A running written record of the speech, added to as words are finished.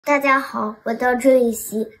大家好，我叫周雨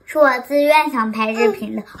熙，是我自愿想拍视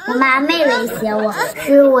频的，我妈没威胁我，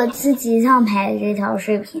是我自己想拍这条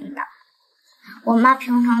视频的。我妈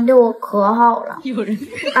平常对我可好了。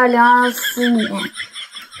2024年，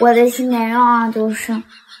我的新年愿望就是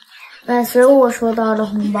把所有我收到的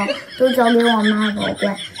红包都交给我妈保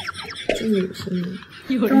管。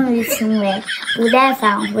终于成为不带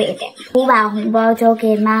反悔的，不把红包交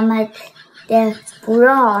给妈妈的不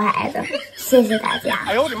是好孩子。谢谢大家。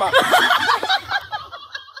哎呦我的妈！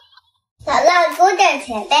姥姥给我点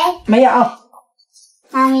钱呗。没有。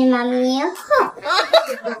妈咪，哼。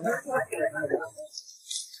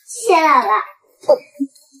谢谢姥姥。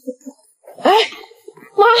哎，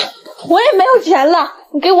妈，我也没有钱了，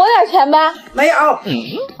你给我点钱呗。没有。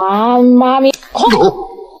啊，妈咪，轰！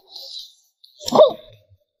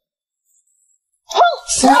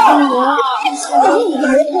小朋友，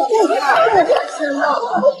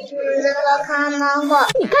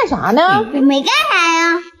你干啥呢？我没干啥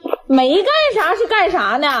呀。没干啥是干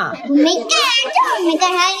啥呢？我没干啥，就是没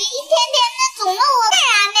干啥。你一天天的总问我干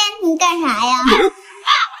啥呢？你干啥呀？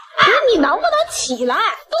不是你能不能起来，动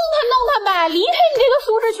弹呗，离开你这个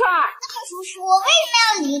舒适圈。这么舒适，我为什么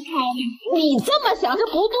要离开呢？你这么想是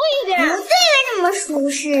不对的。不对，为什么舒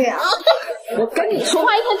适啊？我跟你说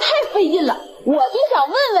话一天太费劲了，我就想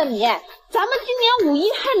问问你，咱们今年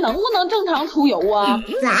5·1还能不能正常出游啊？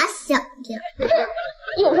咋想的？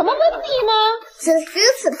有什么问题吗？此时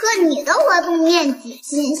此刻，你的活动面积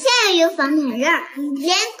仅限于房产证，连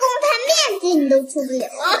公摊面积你都出不了。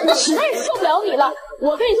我实在受不了你了，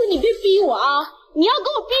我跟你说，你别逼我啊！你要给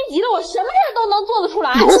我逼急了，我什么事都能做得出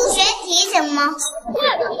来。数学题行吗？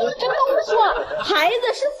这都说孩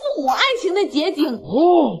子是父母爱情的结晶。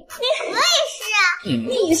我也是啊。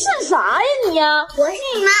你是啥呀你呀？我是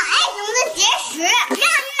你妈爱情的结石，让你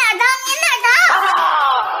哪着你哪着。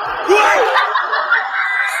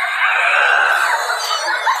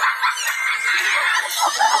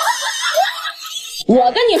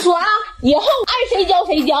我跟你说啊，以后爱谁教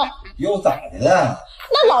谁教。又咋的了？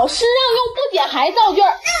那老师让用不减还造句。那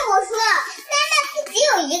我说，妈妈只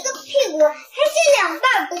有一个屁股，还是2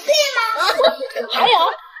半，不对吗？还有，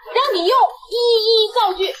让你用一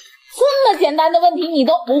造句，这么简单的问题你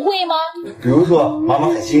都不会吗？比如说，妈妈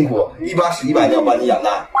很辛苦，1把屎1把尿把你养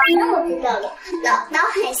大。那我知道了，姥姥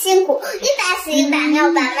很辛苦，1把屎1把尿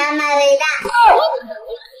把妈妈喂大。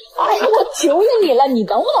哎呀，我求求你了，你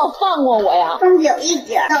能不能放过我呀？放有一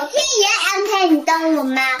点，老天爷安排你当我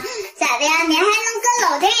妈，咋的呀？你还能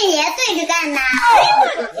跟老天爷对着干呢？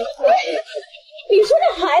你说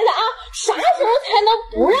这孩子啊，啥时候才能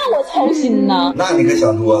不让我操心呢？那你可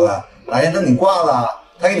想多了，哪天等你挂了，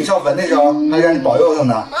他给你上坟的时候，还让你保佑他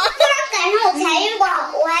呢。要是赶上我财运不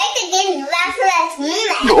好，我还得给你拉出来重来，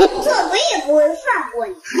做鬼也不会放过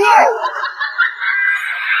你。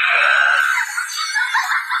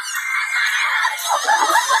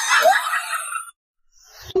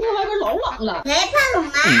今天外边老冷了，谁怕冷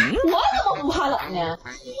啊？我怎么不怕冷呢？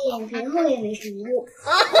眼皮厚也没食物。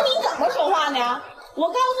你怎么说话呢？我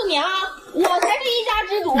告诉你啊，我才是一家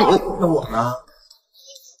之主。那我呢？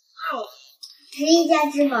是一家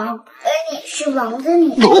之王，而你是王的女。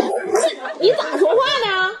你咋说话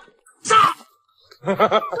呢？对，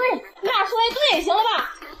你俩说的对，行了吧？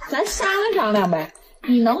咱商量商量呗。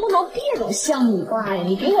你能不能别总像你爸呀？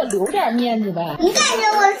你给我留点面子呗。你感觉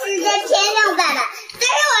我是在天上爸爸，这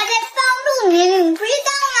是我在帮助你，你不知道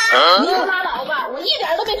吗？你可拉倒吧，我一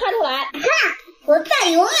点都没看出来。看，我爸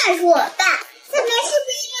永远是我爸，这边是不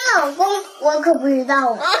是你老公？我可不知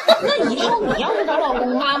道啊。那以后你要是找老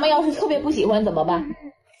公，妈妈要是特别不喜欢怎么办？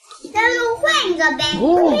那就换一个呗。他要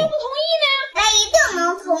不同意呢？他一定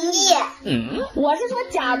能同意。我是说，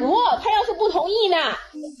假如他要是不同意呢？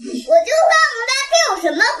我就告诉他，这有什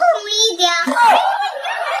么不同意的？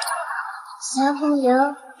小朋友，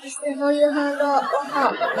你是否有很多不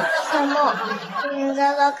好的项目？请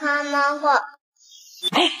在这看漫画。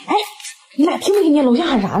哎，你俩听没听见楼下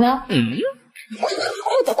喊啥呢？快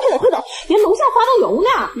走！连楼下发到邮呢。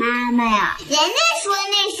妈妈呀，人家说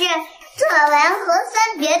那是做完核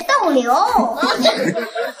酸别逗留。不是，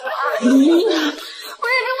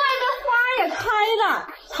这外边花也开了，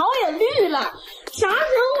草也绿了，啥时候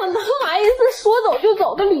我能来一次说走就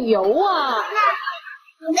走的旅游啊？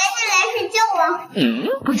你在这来睡觉啊？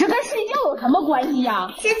不是，跟睡觉有什么关系呀？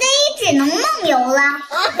现在也只能梦游了。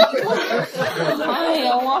哎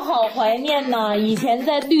呀，我好怀念呐，以前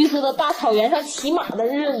在绿色的大草原上骑马的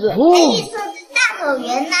日子。绿色的大草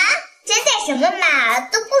原呐，现在什么马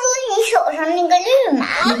都不如你手上那个绿马。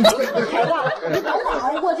你就是个抬杠，你等我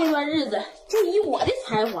熬过这段日子，就以我的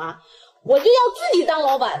才华，我就要自己当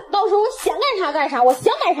老板，到时候我想干啥干啥，我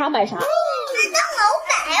想买啥买啥。当老板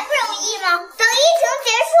还不容易吗？等疫情结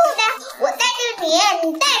束呗，我带着你，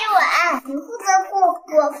你带着我，你负责哭，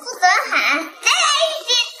我负责喊，咱俩一起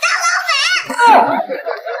当老板。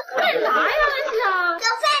干啥呀？这是做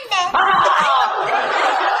饭呗。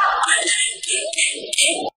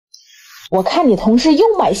我看你同事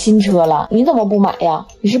又买新车了，你怎么不买呀？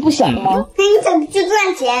你是不想吗？那你怎么去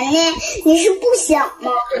赚钱呢？你是不想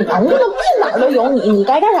吗？能不能别哪儿都有你？你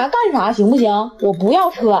该干啥干啥，行不行？我不要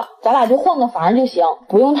车，咱俩就换个房就行，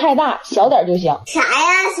不用太大，小点就行。啥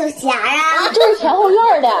呀，小霞呀？就是前后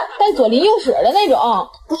院的，带左邻右舍的那种。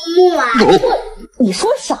公墓啊？你说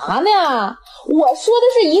啥呢？我说的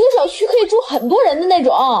是一个小区可以住很多人的那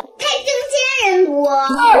种。太挣钱人多。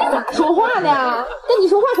你咋说话呢？跟你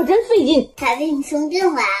说话可真费劲。咋的？你生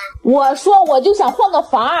病了？我说我就想换个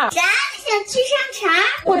房。啥？你想吃香肠？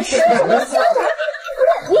我吃什么香肠？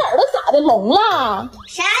你耳朵咋的聋了？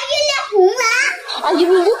啥月亮红了？哎呀，你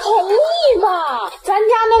就同意吧。咱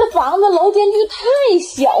家那个房子楼间距太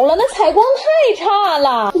小了，那采光太差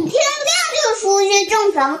了。你天亮就出去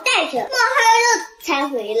挣房贷去，摸黑了才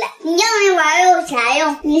回来。你要那玩意儿有啥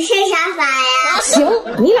用？你是啥发呀？行，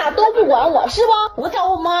你俩都不管我是吧？我找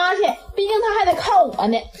我妈去，毕竟她还得靠我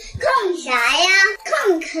呢。靠你啥呀？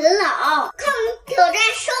靠你啃老，靠你挑战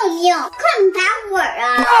寿命，靠你打火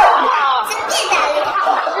啊！真别搭理他。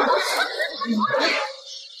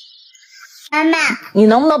妈妈，你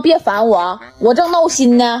能不能别烦我？我正闹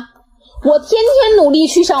心呢。我天天努力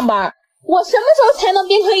去上班，我什么时候才能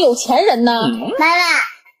变成有钱人呢？妈妈，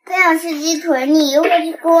不想吃鸡腿，你一会儿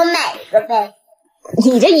就给我买一个呗。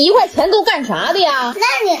你这1块钱够干啥的呀？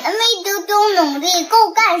那你那么一丢丢努力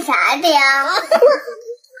够干啥的呀？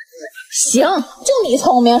行，就你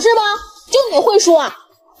聪明是吧？就你会说。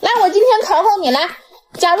来，我今天考考你来。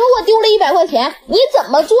假如我丢了100块钱，你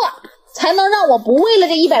怎么做才能让我不为了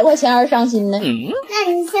这100块钱而伤心呢？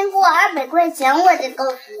那你先给我200块钱，我再告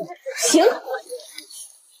诉你。行。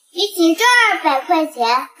比起这200块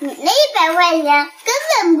钱，你那100块钱根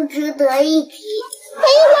本不值得一提。哎呦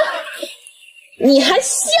我！你还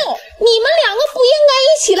笑？你们两个不应该一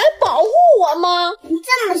起来保护我吗？你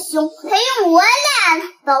这么凶，还用我俩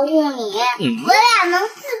保护你？我俩能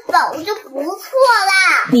自保就不错啦。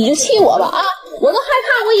你就气我吧啊！我都害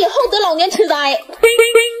怕我以后得老年痴呆。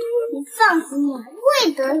你放心，你不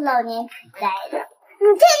会得老年痴呆的。你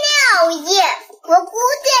天天熬夜，我估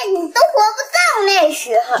计你都活不到那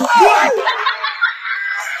时候。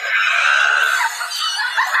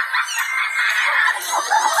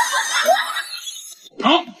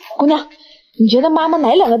哎，姑娘，你觉得妈妈哪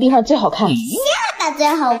2个地方最好看？下巴最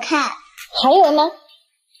好看。还有呢？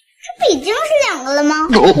这不已经是2个了吗？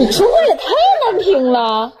你说话也太难听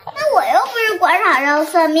了。那我又不是广场上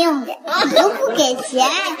算命的，你又不给钱，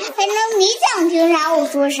还能你想听啥我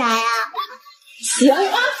说啥呀？行啊，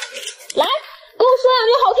来，给我说2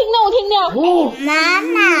句好听的，我听听。妈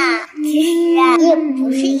妈，其实啊，你也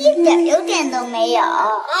不是一点优点都没有，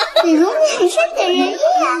你容易很善解人意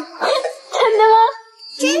啊。真的吗？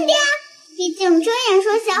真的呀，毕竟睁眼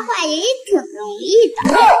说瞎话也挺容易的。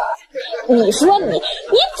你说你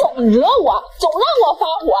总惹我，总让我发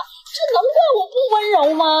火，这能怪我不温柔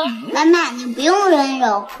吗？妈妈，你不用温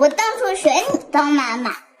柔，我当初选你当妈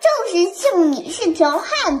妈，就是庆你是条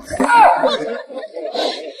汉子。算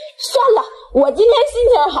了，我今天心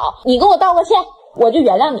情好，你给我道个歉，我就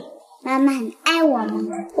原谅你。妈妈，你爱我吗？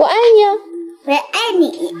我爱你啊。我也爱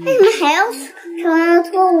你，为什么还要承认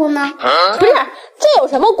错误呢？不是，这有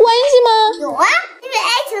什么关系吗？有啊，因为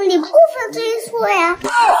爱情里不分对错呀。你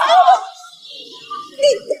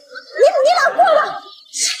老过了。